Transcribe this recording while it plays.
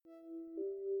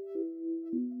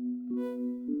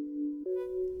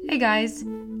Hey guys,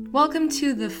 welcome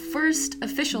to the first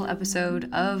official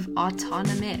episode of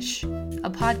Autonomish, a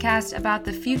podcast about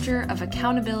the future of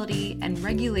accountability and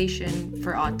regulation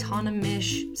for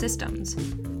autonomous systems.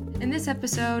 In this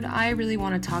episode, I really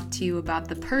want to talk to you about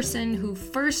the person who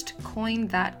first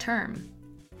coined that term.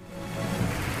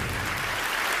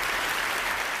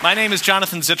 My name is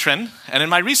Jonathan Zittrain, and in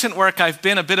my recent work I've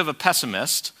been a bit of a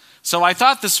pessimist, so I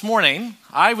thought this morning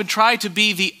I would try to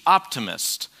be the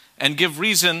optimist and give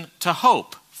reason to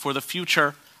hope for the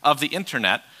future of the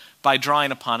internet by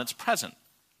drawing upon its present.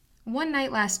 One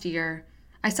night last year,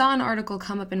 I saw an article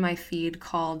come up in my feed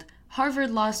called Harvard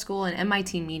Law School and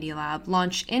MIT Media Lab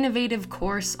launch innovative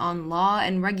course on law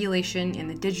and regulation in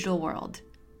the digital world.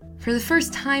 For the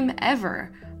first time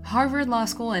ever, Harvard Law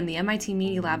School and the MIT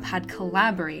Media Lab had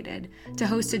collaborated to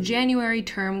host a January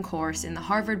term course in the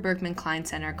Harvard Berkman Klein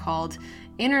Center called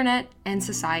Internet and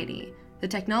Society: The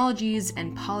Technologies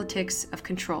and Politics of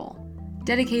Control,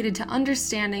 dedicated to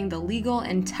understanding the legal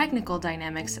and technical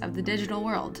dynamics of the digital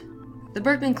world. The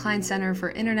Berkman Klein Center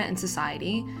for Internet and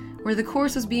Society, where the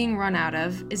course was being run out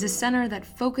of, is a center that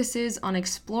focuses on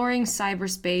exploring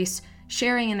cyberspace,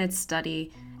 sharing in its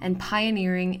study, and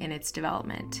pioneering in its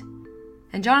development.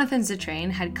 And Jonathan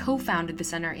Zittrain had co-founded the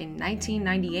center in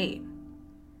 1998.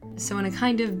 So in a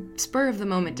kind of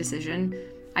spur-of-the-moment decision,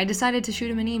 I decided to shoot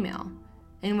him an email,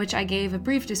 in which I gave a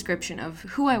brief description of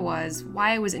who I was,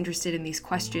 why I was interested in these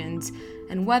questions,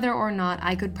 and whether or not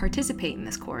I could participate in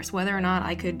this course, whether or not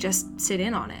I could just sit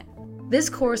in on it. This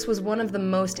course was one of the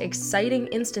most exciting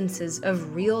instances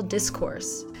of real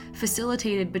discourse,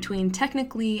 facilitated between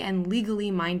technically and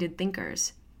legally minded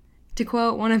thinkers. To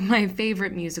quote one of my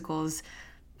favorite musicals,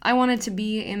 I wanted to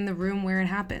be in the room where it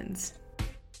happens.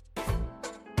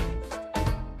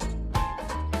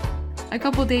 A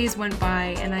couple days went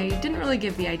by, and I didn't really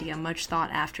give the idea much thought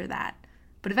after that.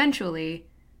 But eventually,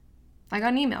 I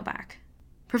got an email back.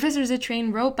 Professor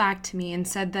Zittrain wrote back to me and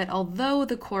said that although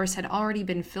the course had already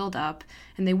been filled up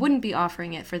and they wouldn't be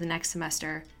offering it for the next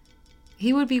semester,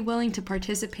 he would be willing to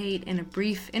participate in a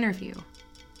brief interview.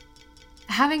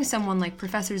 Having someone like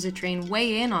Professor Zittrain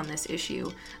weigh in on this issue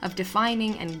of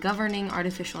defining and governing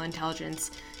artificial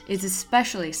intelligence is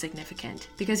especially significant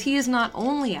because he is not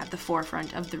only at the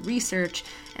forefront of the research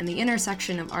and the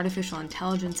intersection of artificial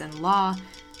intelligence and law,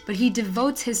 but he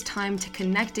devotes his time to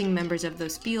connecting members of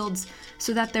those fields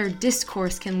so that their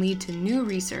discourse can lead to new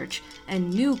research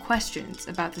and new questions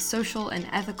about the social and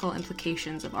ethical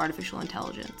implications of artificial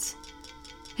intelligence.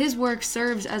 His work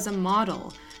serves as a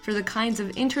model for the kinds of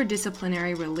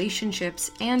interdisciplinary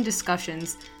relationships and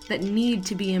discussions that need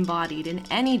to be embodied in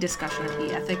any discussion of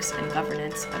the ethics and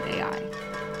governance of AI.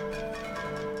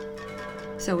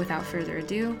 So without further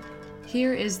ado,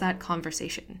 here is that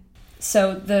conversation.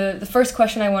 So the first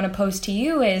question I want to pose to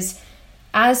you is,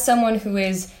 as someone who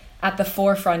is at the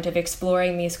forefront of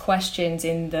exploring these questions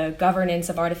in the governance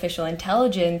of artificial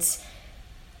intelligence,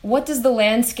 what does the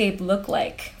landscape look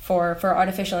like for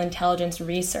artificial intelligence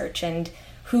research, and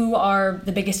who are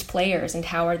the biggest players and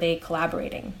how are they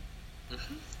collaborating?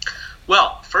 Mm-hmm.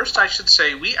 Well, first I should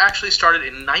say we actually started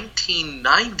in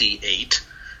 1998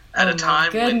 at a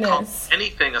time when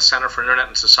anything a Center for Internet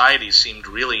and Society seemed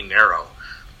really narrow.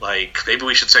 Like maybe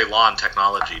we should say law and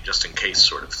technology just in case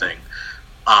sort of thing.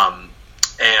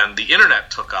 And the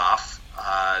internet took off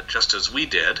just as we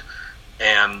did.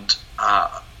 And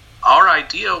our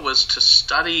idea was to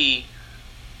study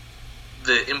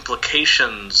the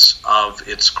implications of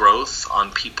its growth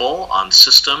on people, on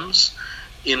systems,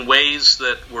 in ways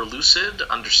that were lucid,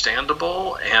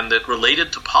 understandable, and that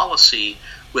related to policy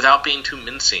without being too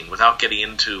mincing, without getting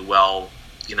into, well,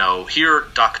 here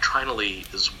doctrinally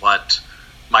is what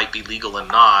might be legal and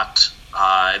not,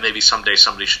 and maybe someday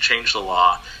somebody should change the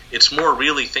law. It's more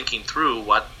really thinking through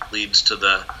what leads to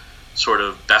the sort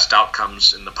of best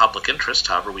outcomes in the public interest,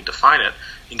 however we define it,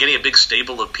 and getting a big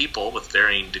stable of people with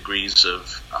varying degrees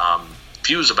of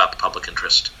views about the public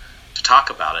interest to talk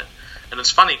about it. And it's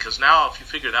funny because now if you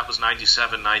figure that was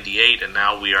 97, 98, and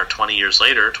now we are 20 years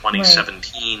later,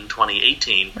 2017, right.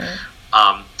 2018,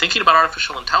 right. Thinking about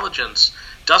artificial intelligence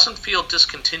doesn't feel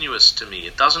discontinuous to me.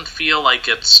 It doesn't feel like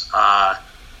it's a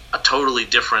totally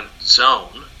different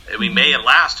zone. We may at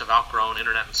last have outgrown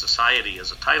Internet and Society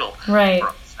as a title right. for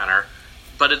our center,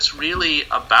 but it's really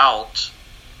about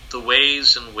the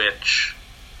ways in which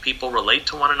people relate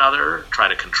to one another, try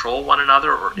to control one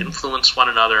another, or influence one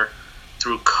another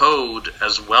through code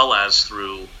as well as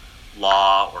through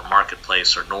law or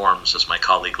marketplace or norms, as my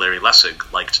colleague Larry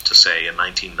Lessig liked to say in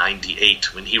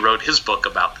 1998 when he wrote his book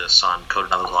about this on Code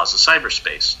and Other Laws of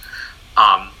Cyberspace.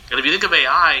 And if you think of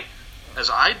AI, as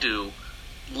I do,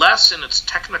 less in its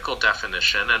technical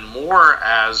definition and more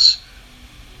as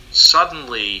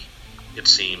suddenly, it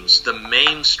seems, the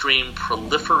mainstream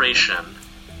proliferation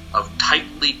of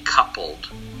tightly coupled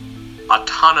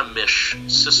autonomous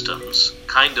systems,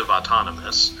 kind of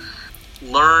autonomous,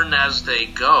 learn as they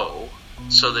go,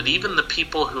 so that even the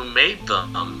people who made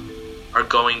them are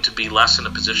going to be less in a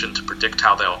position to predict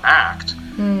how they'll act.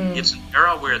 It's an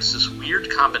era where it's this weird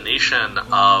combination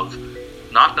of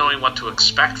not knowing what to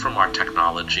expect from our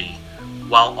technology,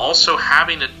 while also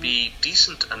having it be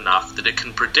decent enough that it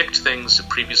can predict things that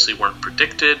previously weren't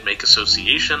predicted, make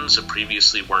associations that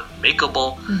previously weren't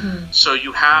makeable. So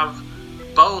you have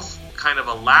both kind of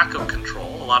a lack of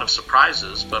control, a lot of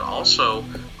surprises, but also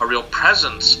a real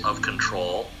presence of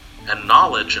control and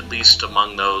knowledge, at least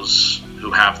among those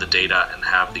who have the data and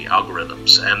have the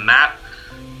algorithms. And that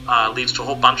leads to a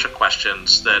whole bunch of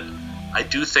questions that I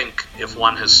do think if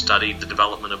one has studied the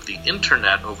development of the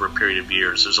internet over a period of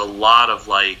years, there's a lot of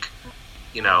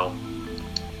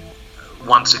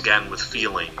once again with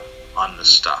feeling on this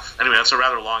stuff. Anyway, that's a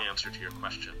rather long answer to your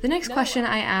question. The next question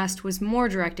I asked was more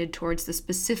directed towards the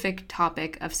specific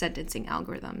topic of sentencing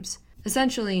algorithms.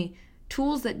 Essentially,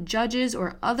 tools that judges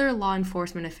or other law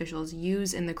enforcement officials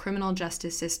use in the criminal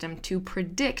justice system to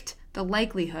predict the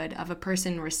likelihood of a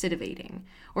person recidivating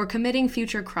or committing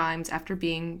future crimes after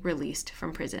being released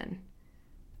from prison.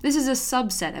 This is a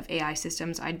subset of AI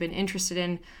systems I'd been interested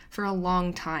in for a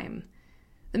long time.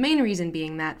 The main reason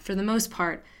being that, for the most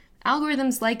part,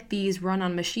 algorithms like these run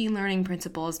on machine learning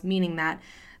principles, meaning that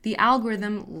the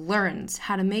algorithm learns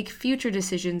how to make future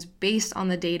decisions based on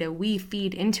the data we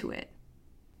feed into it.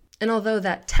 And although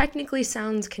that technically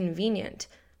sounds convenient,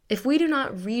 if we do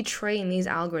not retrain these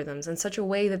algorithms in such a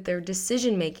way that their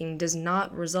decision-making does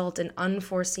not result in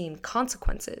unforeseen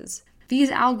consequences, these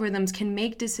algorithms can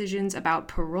make decisions about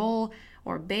parole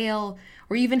or bail,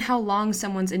 or even how long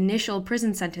someone's initial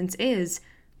prison sentence is,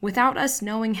 without us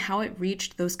knowing how it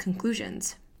reached those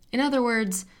conclusions. In other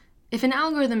words, if an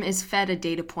algorithm is fed a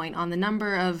data point on the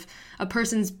number of a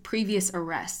person's previous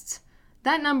arrests,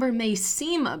 that number may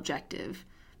seem objective,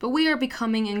 but we are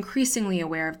becoming increasingly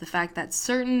aware of the fact that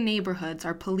certain neighborhoods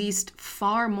are policed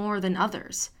far more than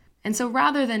others. And so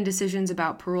rather than decisions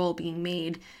about parole being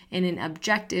made in an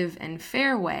objective and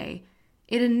fair way,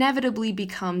 it inevitably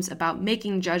becomes about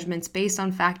making judgments based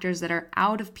on factors that are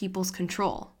out of people's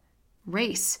control.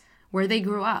 Race, where they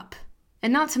grew up.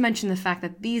 And not to mention the fact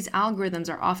that these algorithms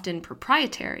are often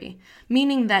proprietary,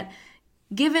 meaning that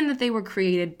given that they were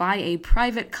created by a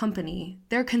private company,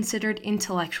 they're considered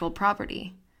intellectual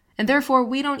property. And therefore,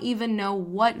 we don't even know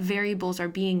what variables are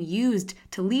being used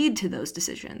to lead to those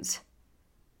decisions.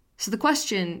 So the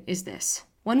question is this: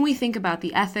 when we think about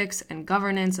the ethics and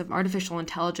governance of artificial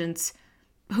intelligence,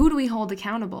 who do we hold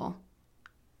accountable?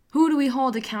 Who do we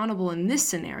hold accountable in this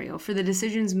scenario for the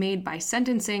decisions made by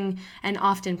sentencing and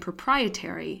often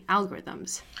proprietary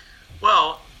algorithms?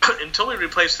 Well, until we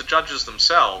replace the judges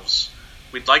themselves,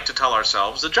 we'd like to tell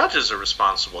ourselves the judges are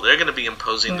responsible. They're going to be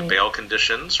imposing the bail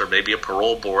conditions, or maybe a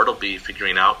parole board will be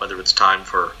figuring out whether it's time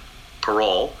for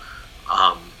parole.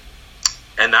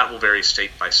 And that will vary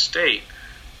state by state.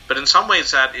 But in some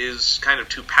ways that is kind of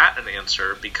too pat an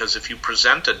answer, because if you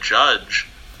present a judge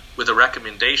with a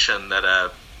recommendation that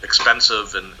a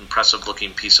expensive and impressive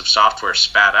looking piece of software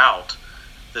spat out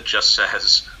that just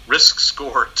says risk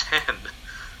score 10,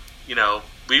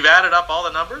 we've added up all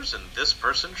the numbers and this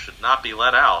person should not be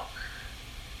let out,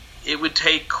 it would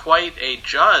take quite a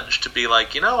judge to be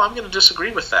like, I'm going to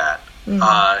disagree with that.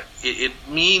 It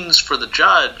means for the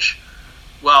judge,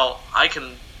 well, I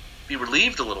can be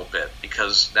relieved a little bit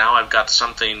because now I've got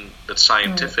something that's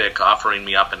scientific offering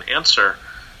me up an answer,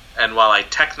 and while I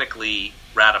technically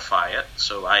ratify it,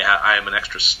 so I am an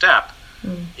extra step,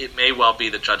 it may well be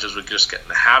that judges would just get in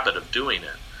the habit of doing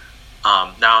it.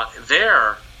 Now,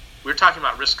 we're talking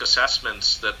about risk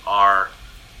assessments that are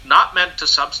not meant to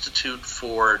substitute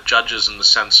for judges in the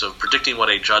sense of predicting what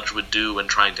a judge would do and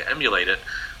trying to emulate it,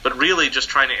 but really just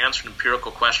trying to answer an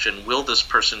empirical question: will this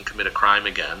person commit a crime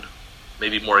again?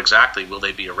 Maybe more exactly, will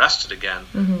they be arrested again,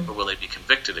 or will they be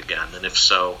convicted again? And if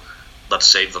so, let's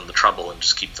save them the trouble and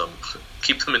just keep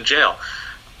them in jail.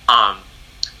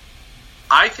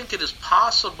 I think it is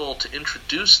possible to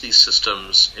introduce these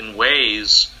systems in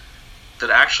ways that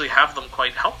actually have them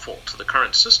quite helpful to the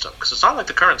current system, because it's not like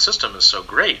the current system is so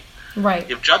great.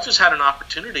 Right. If judges had an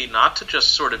opportunity not to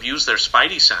just sort of use their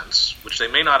spidey sense, which they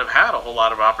may not have had a whole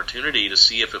lot of opportunity to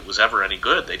see if it was ever any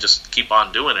good, they just keep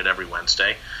on doing it every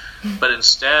Wednesday, but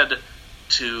instead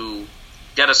to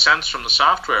get a sense from the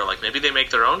software, like maybe they make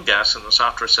their own guess and the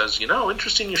software says,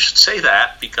 interesting you should say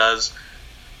that, because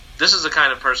this is the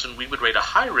kind of person we would rate a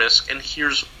high risk, and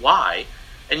here's why.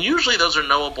 And usually those are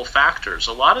knowable factors.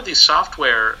 A lot of these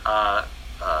software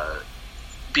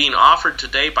being offered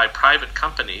today by private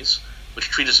companies, which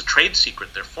treat as a trade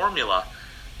secret their formula,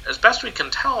 as best we can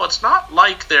tell, it's not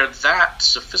like they're that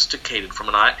sophisticated from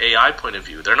an AI point of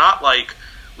view. They're not like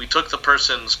we took the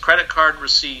person's credit card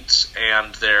receipts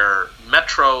and their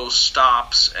metro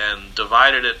stops and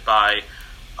divided it by,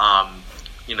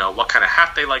 what kind of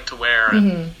hat they like to wear. Mm-hmm.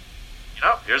 And,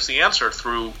 here's the answer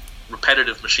through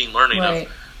repetitive machine learning right.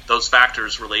 of those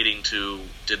factors relating to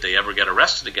did they ever get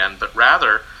arrested again. But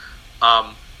rather,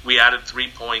 we added 3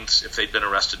 points if they'd been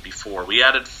arrested before. We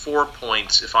added 4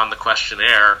 points if on the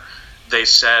questionnaire they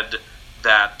said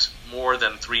that more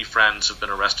than 3 friends have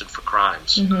been arrested for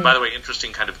crimes. Mm-hmm. By the way,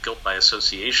 interesting kind of guilt by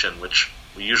association, which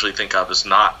we usually think of as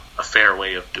not a fair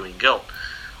way of doing guilt.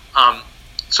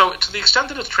 So to the extent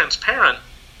that it's transparent,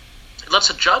 it lets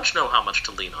a judge know how much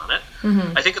to lean on it.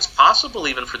 Mm-hmm. I think it's possible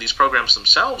even for these programs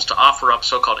themselves to offer up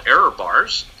so-called error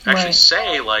bars, actually right.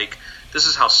 say, like, this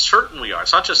is how certain we are.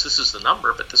 It's not just this is the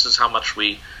number, but this is how much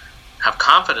we have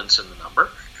confidence in the number,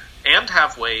 and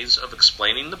have ways of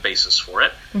explaining the basis for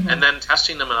it, mm-hmm. and then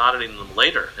testing them and auditing them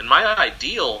later. In my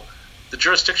ideal, the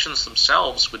jurisdictions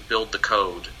themselves would build the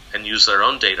code and use their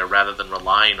own data rather than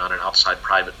relying on an outside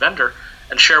private vendor,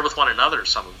 and share with one another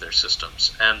some of their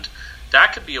systems. And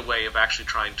that could be a way of actually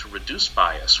trying to reduce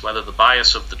bias, whether the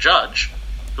bias of the judge,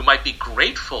 who might be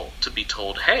grateful to be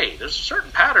told, hey, there's a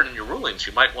certain pattern in your rulings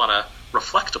you might want to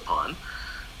reflect upon,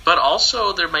 but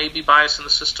also there may be bias in the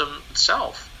system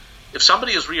itself. If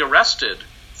somebody is rearrested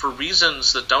for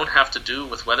reasons that don't have to do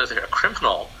with whether they're a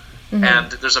criminal, mm-hmm.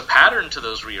 and there's a pattern to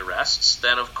those rearrests,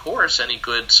 then of course any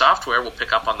good software will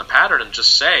pick up on the pattern and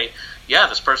just say, yeah,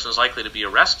 this person is likely to be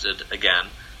arrested again,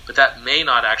 but that may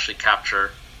not actually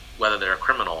capture whether they're a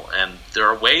criminal. And there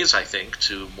are ways, I think,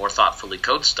 to more thoughtfully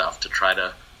code stuff to try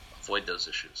to avoid those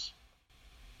issues.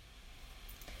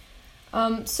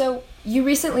 So you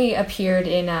recently appeared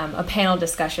in a panel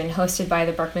discussion hosted by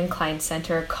the Berkman Klein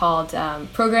Center called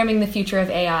Programming the Future of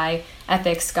AI,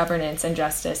 Ethics, Governance, and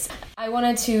Justice. I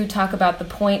wanted to talk about the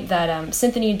point that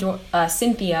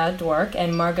Cynthia Dwork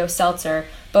and Margot Seltzer,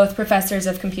 both professors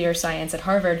of computer science at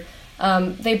Harvard,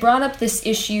 they brought up this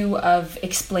issue of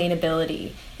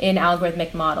explainability in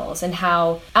algorithmic models and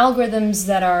how algorithms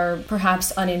that are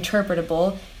perhaps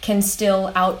uninterpretable can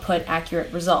still output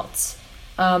accurate results.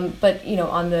 But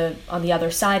on the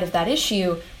other side of that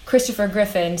issue, Christopher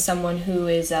Griffin, someone who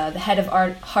is the head of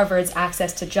Harvard's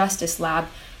Access to Justice Lab,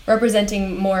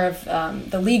 representing more of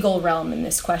the legal realm in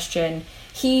this question,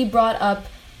 he brought up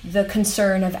the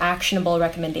concern of actionable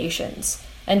recommendations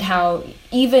and how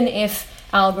even if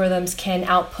algorithms can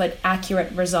output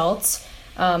accurate results,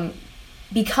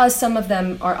 because some of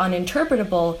them are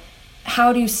uninterpretable,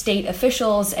 how do state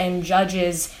officials and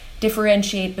judges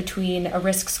differentiate between a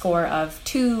risk score of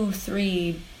 2,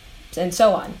 3, and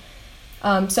so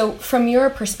on? So from your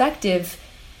perspective,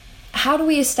 how do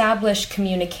we establish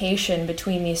communication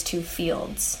between these two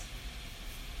fields?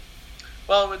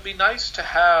 Well, it would be nice to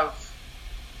have,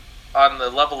 on the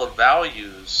level of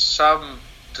values, some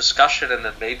discussion and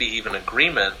then maybe even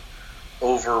agreement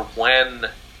over when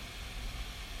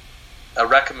a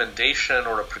recommendation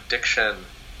or a prediction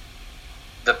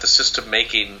that the system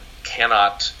making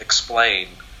cannot explain,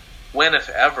 when, if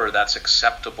ever, that's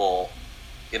acceptable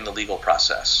in the legal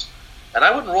process. And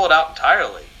I wouldn't rule it out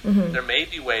entirely. Mm-hmm. There may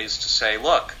be ways to say,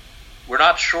 look, we're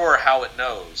not sure how it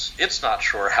knows. It's not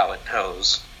sure how it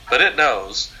knows, but it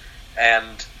knows.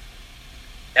 And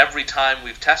every time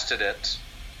we've tested it,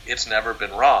 it's never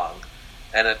been wrong.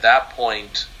 And at that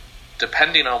point,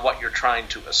 depending on what you're trying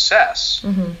to assess,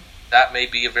 mm-hmm. that may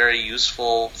be a very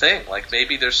useful thing. Like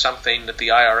maybe there's something that the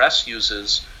IRS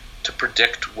uses to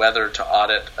predict whether to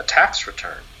audit a tax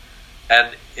return.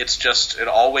 And it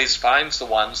always finds the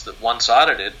ones that once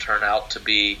audited turn out to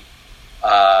be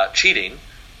cheating.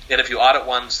 And if you audit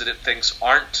ones that it thinks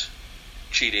aren't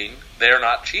cheating, they're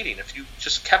not cheating. If you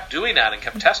just kept doing that and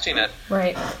kept testing it,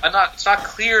 right. It's not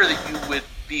clear that you would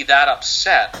be that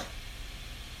upset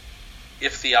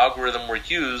if the algorithm were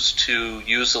used to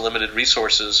use the limited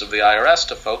resources of the IRS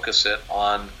to focus it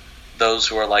on those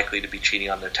who are likely to be cheating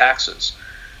on their taxes.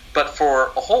 But for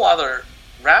a whole other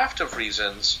raft of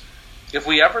reasons, if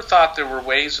we ever thought there were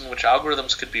ways in which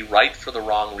algorithms could be right for the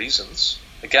wrong reasons,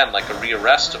 again, like a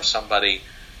rearrest of somebody,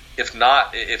 if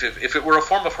it were a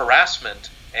form of harassment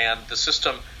and the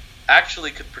system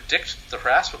actually could predict the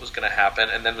harassment was going to happen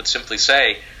and then would simply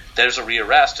say, there's a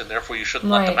rearrest and therefore you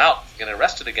shouldn't let them out and get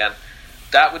arrested again,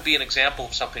 that would be an example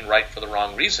of something right for the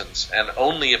wrong reasons. And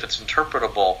only if it's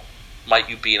interpretable might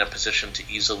you be in a position to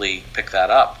easily pick that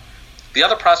up. The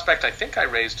other prospect I think I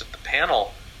raised at the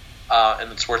panel,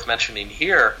 and it's worth mentioning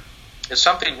here, is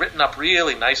something written up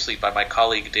really nicely by my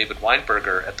colleague David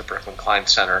Weinberger at the Berkman Klein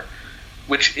Center,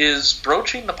 which is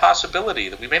broaching the possibility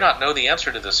that we may not know the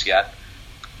answer to this yet,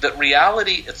 that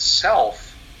reality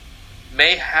itself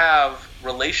may have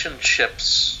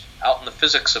relationships out in the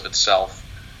physics of itself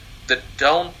that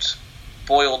don't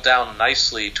boil down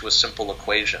nicely to a simple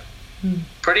equation.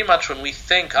 Pretty much when we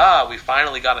think, we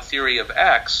finally got a theory of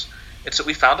X, it's that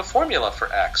we found a formula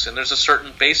for X, and there's a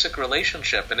certain basic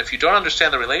relationship. And if you don't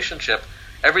understand the relationship,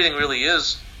 everything really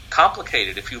is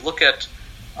complicated. If you look at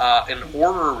an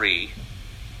orrery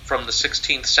from the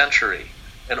 16th century,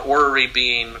 an orrery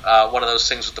being one of those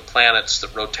things with the planets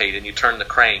that rotate, and you turn the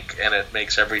crank, and it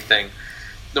makes everything.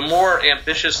 The more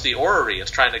ambitious the orrery,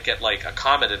 it's trying to get like a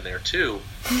comet in there too.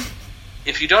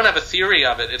 If you don't have a theory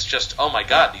of it, it's just, oh my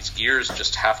God, these gears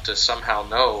just have to somehow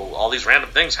know all these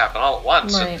random things happen all at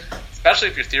once. Right. And especially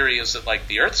if your theory is that like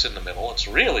the Earth's in the middle, it's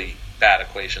really bad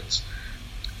equations.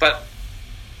 But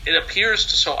it appears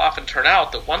to so often turn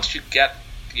out that once you get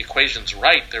the equations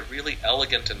right, they're really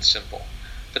elegant and simple.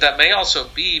 But that may also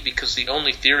be because the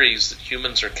only theories that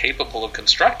humans are capable of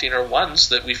constructing are ones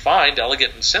that we find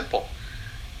elegant and simple.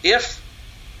 If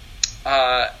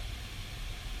a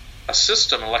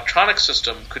system, an electronic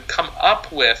system, could come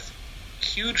up with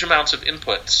huge amounts of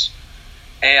inputs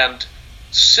and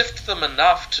sift them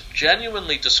enough to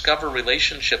genuinely discover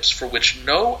relationships for which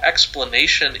no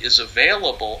explanation is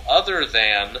available other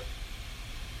than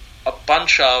a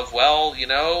bunch of,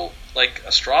 like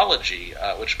astrology,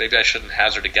 which maybe I shouldn't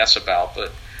hazard a guess about,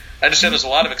 but I understand there's a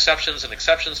lot of exceptions and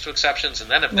exceptions to exceptions,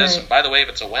 and then if this, and by the way, if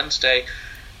it's a Wednesday,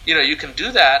 you can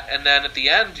do that, and then at the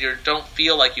end you don't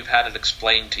feel like you've had it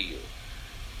explained to you.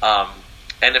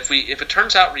 And if it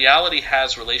turns out reality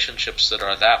has relationships that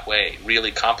are that way,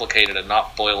 really complicated and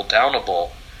not boiled downable,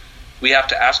 we have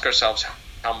to ask ourselves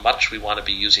how much we want to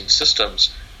be using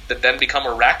systems that then become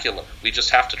oracular. We just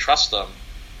have to trust them,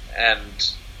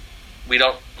 and we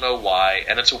don't know why.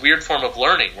 And it's a weird form of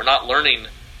learning. We're not learning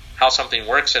how something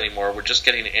works anymore. We're just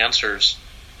getting answers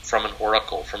from an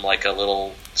oracle, from like a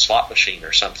little slot machine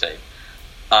or something.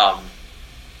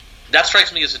 That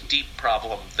strikes me as a deep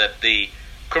problem that the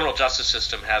criminal justice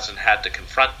system hasn't had to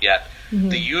confront yet. Mm-hmm.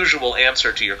 The usual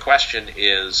answer to your question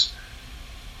is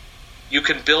you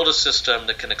can build a system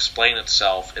that can explain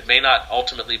itself. It may not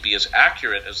ultimately be as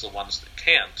accurate as the ones that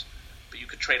can't, but you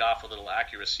could trade off a little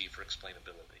accuracy for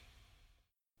explainability.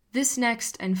 This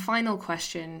next and final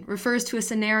question refers to a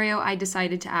scenario I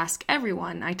decided to ask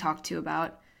everyone I talked to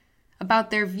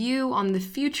about their view on the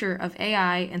future of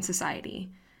AI and society,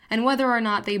 and whether or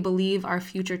not they believe our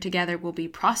future together will be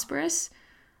prosperous,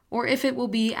 or if it will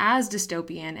be as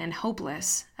dystopian and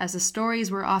hopeless as the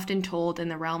stories we're often told in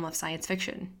the realm of science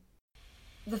fiction.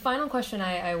 The final question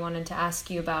I wanted to ask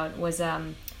you about was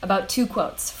about two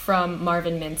quotes from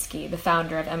Marvin Minsky, the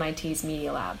founder of MIT's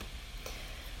Media Lab.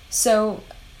 So,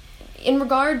 in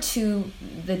regard to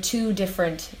the two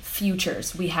different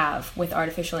futures we have with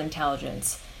artificial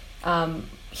intelligence,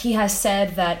 he has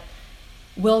said that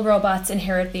will robots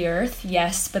inherit the earth?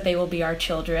 Yes, but they will be our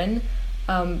children.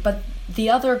 But the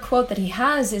other quote that he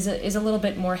has is a little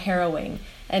bit more harrowing,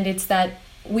 and it's that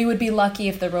we would be lucky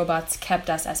if the robots kept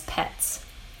us as pets.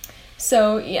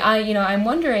 So I'm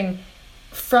wondering,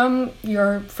 from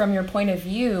your point of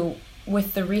view,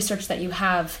 with the research that you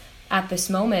have at this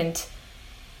moment,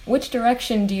 which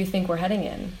direction do you think we're heading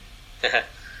in?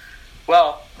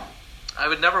 Well, I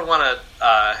would never want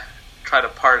to try to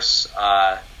parse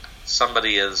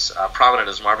somebody as prominent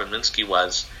as Marvin Minsky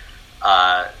was.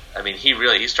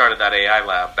 He started that AI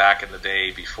lab back in the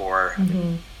day before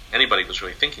anybody was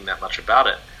really thinking that much about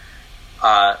it.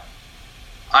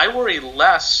 I worry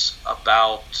less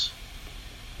about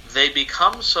they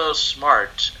become so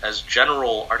smart as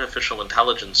general artificial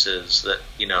intelligences that,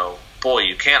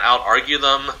 you can't out-argue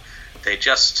them.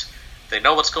 They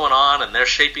know what's going on, and they're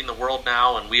shaping the world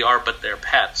now, and we are but their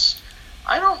pets.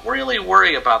 I don't really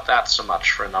worry about that so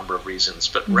much for a number of reasons,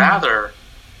 but rather,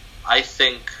 I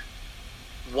think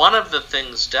one of the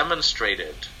things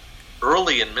demonstrated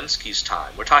early in Minsky's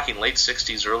time, we're talking late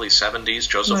 60s, early 70s,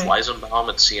 Joseph Weizenbaum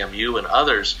at CMU and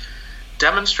others,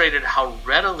 demonstrated how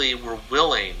readily we're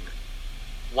willing,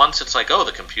 once it's like, oh,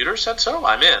 the computer said so,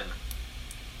 I'm in,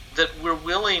 that we're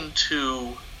willing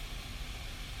to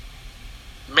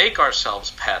make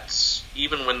ourselves pets,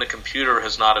 even when the computer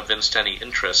has not evinced any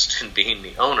interest in being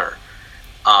the owner.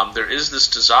 There is this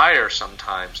desire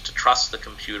sometimes to trust the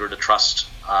computer, to trust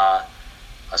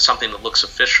something that looks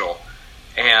official.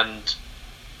 And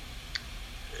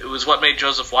it was what made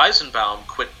Joseph Weizenbaum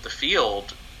quit the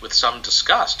field with some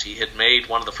disgust. He had made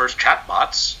one of the first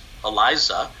chatbots,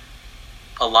 Eliza.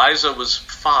 Eliza was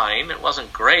fine. It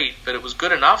wasn't great, but it was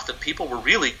good enough that people were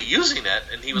really using it.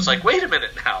 And he was like, wait a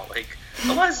minute now, like,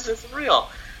 Eliza isn't real.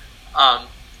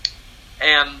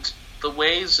 And the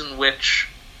ways in which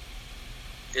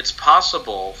it's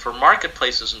possible for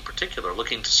marketplaces in particular,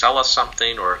 looking to sell us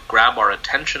something or grab our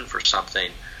attention for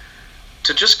something,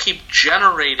 to just keep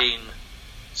generating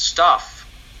stuff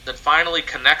that finally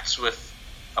connects with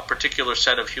a particular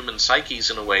set of human psyches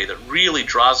in a way that really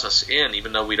draws us in,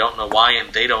 even though we don't know why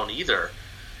and they don't either.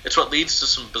 It's what leads to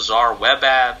some bizarre web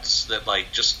ads that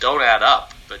like just don't add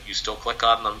up, but you still click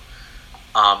on them.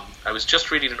 I was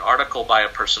just reading an article by a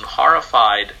person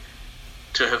horrified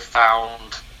to have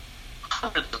found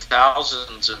hundreds of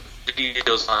thousands of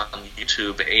videos on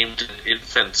YouTube aimed at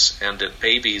infants and at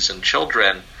babies and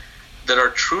children that are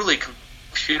truly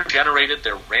computer generated.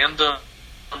 They're random.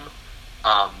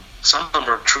 Some of them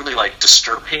are truly like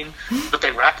disturbing, but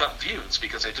they rack up views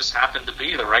because they just happen to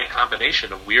be the right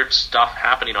combination of weird stuff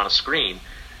happening on a screen.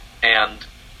 And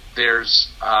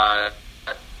there's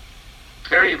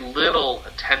very little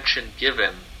attention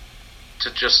given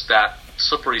to just that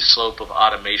slippery slope of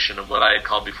automation of what I had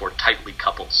called before tightly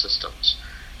coupled systems.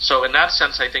 So in that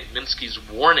sense, I think Minsky's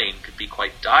warning could be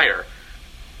quite dire,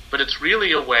 but it's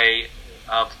really a way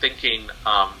of thinking.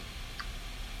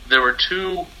 There were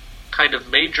two kind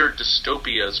of major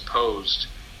dystopias posed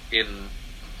in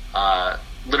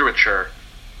literature,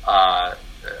 I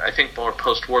think more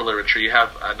post-war literature. You have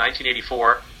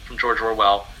 1984 from George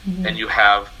Orwell, and you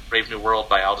have Brave New World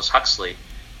by Aldous Huxley.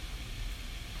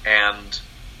 And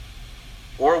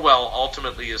Orwell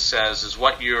ultimately says is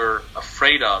what you're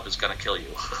afraid of is going to kill you.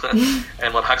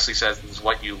 And what Huxley says is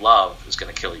what you love is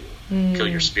going to kill you, kill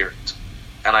your spirit.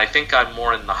 And I think I'm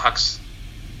more in the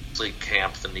Huxley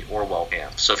camp than the Orwell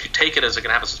camp. So if you take it as it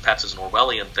can have us as pets as an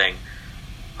Orwellian thing,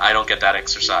 I don't get that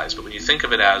exercise. But when you think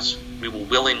of it as we will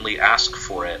willingly ask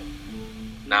for it,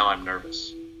 now I'm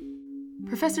nervous.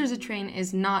 Professor Zittrain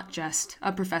is not just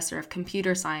a professor of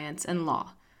computer science and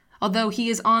law, although he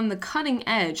is on the cutting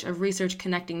edge of research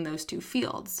connecting those two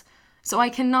fields. So I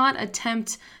cannot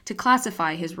attempt to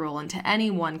classify his role into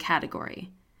any one category.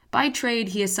 By trade,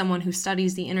 he is someone who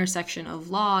studies the intersection of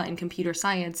law and computer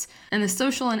science and the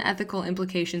social and ethical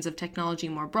implications of technology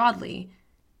more broadly.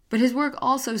 But his work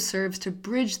also serves to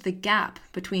bridge the gap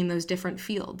between those different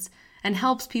fields and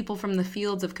helps people from the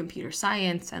fields of computer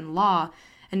science and law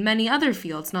and many other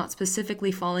fields not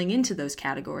specifically falling into those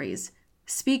categories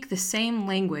speak the same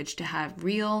language to have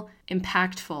real,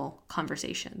 impactful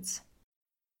conversations.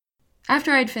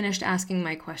 After I'd finished asking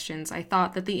my questions, I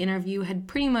thought that the interview had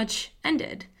pretty much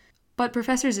ended. But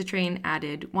Professor Zittrain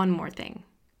added one more thing.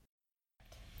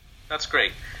 That's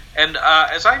great. And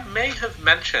as I may have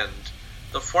mentioned,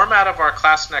 the format of our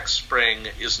class next spring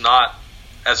is not,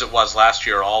 as it was last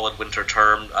year, all in winter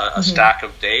term, a stack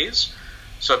of days.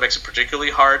 So it makes it particularly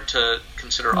hard to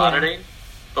consider auditing.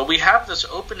 But we have this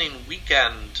opening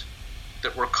weekend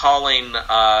that we're calling,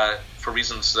 for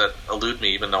reasons that elude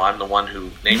me, even though I'm the one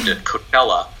who named it,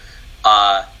 Coachella.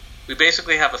 We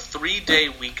basically have a 3-day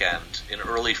weekend in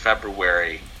early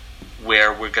February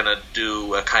where we're going to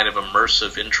do a kind of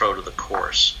immersive intro to the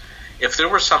course. If there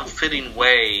were some fitting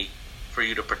way for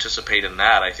you to participate in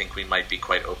that, I think we might be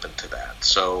quite open to that.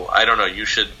 So I don't know, you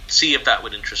should see if that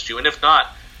would interest you. And if not,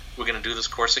 we're going to do this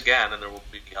course again, and there will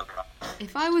be other options.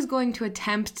 If I was going to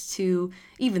attempt to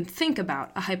even think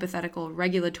about a hypothetical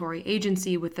regulatory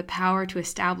agency with the power to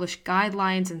establish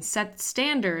guidelines and set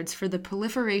standards for the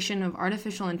proliferation of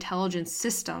artificial intelligence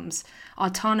systems,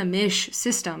 autonomous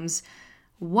systems,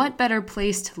 what better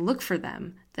place to look for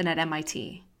them than at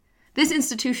MIT? This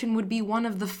institution would be one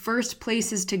of the first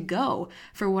places to go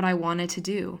for what I wanted to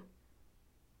do.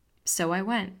 So I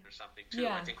went. Or something too.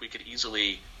 I think we could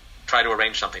easily try to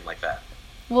arrange something like that.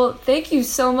 Well, thank you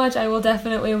so much. I will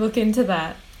definitely look into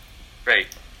that. Great.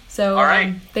 So, all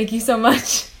right. Thank you so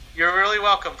much. You're really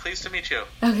welcome. Pleased to meet you.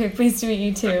 Okay, pleased to meet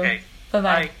you too. Okay.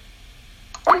 Bye-bye.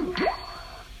 Bye.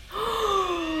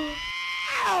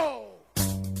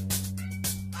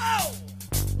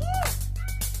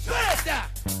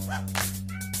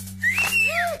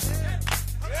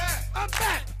 I'm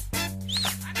back!